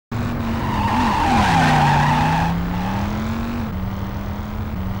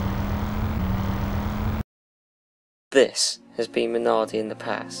This has been Minardi in the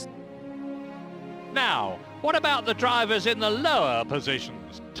past. Now, what about the drivers in the lower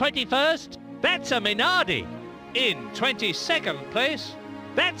positions? 21st, that's a Minardi. In 22nd place,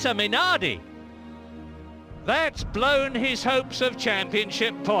 that's a Minardi. That's blown his hopes of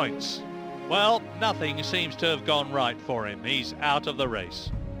championship points. Well, nothing seems to have gone right for him. He's out of the race.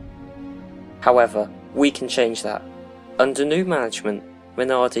 However, we can change that. Under new management,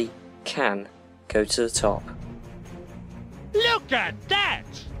 Minardi can go to the top. Look at that!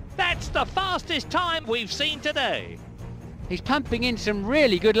 That's the fastest time we've seen today. He's pumping in some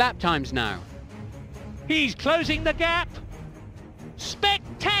really good lap times now. He's closing the gap.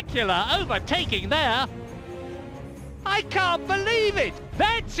 Spectacular overtaking there. I can't believe it.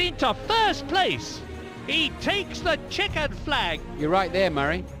 That's into first place. He takes the checkered flag. You're right there,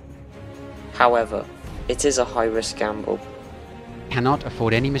 Murray. However, it is a high-risk gamble. Cannot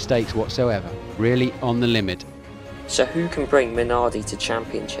afford any mistakes whatsoever. Really on the limit. So who can bring Minardi to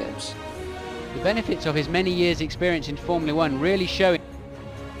championships? The benefits of his many years' experience in Formula One really show